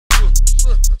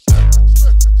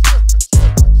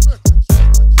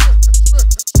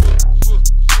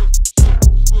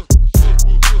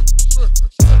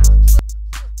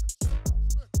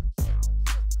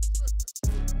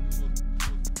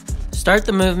Start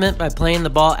the movement by playing the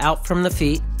ball out from the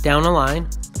feet, down a line.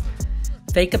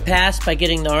 Fake a pass by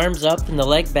getting the arms up and the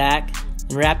leg back,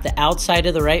 and wrap the outside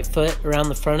of the right foot around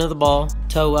the front of the ball,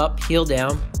 toe up, heel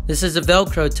down. This is a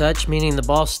Velcro touch, meaning the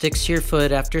ball sticks to your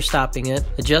foot after stopping it.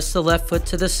 Adjust the left foot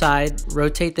to the side,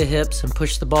 rotate the hips, and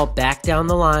push the ball back down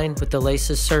the line with the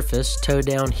laces surface, toe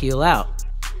down, heel out.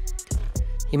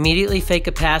 Immediately fake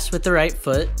a pass with the right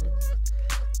foot.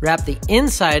 Wrap the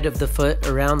inside of the foot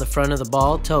around the front of the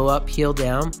ball, toe up, heel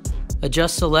down.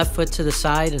 Adjust the left foot to the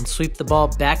side and sweep the ball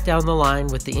back down the line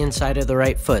with the inside of the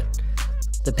right foot.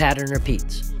 The pattern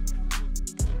repeats.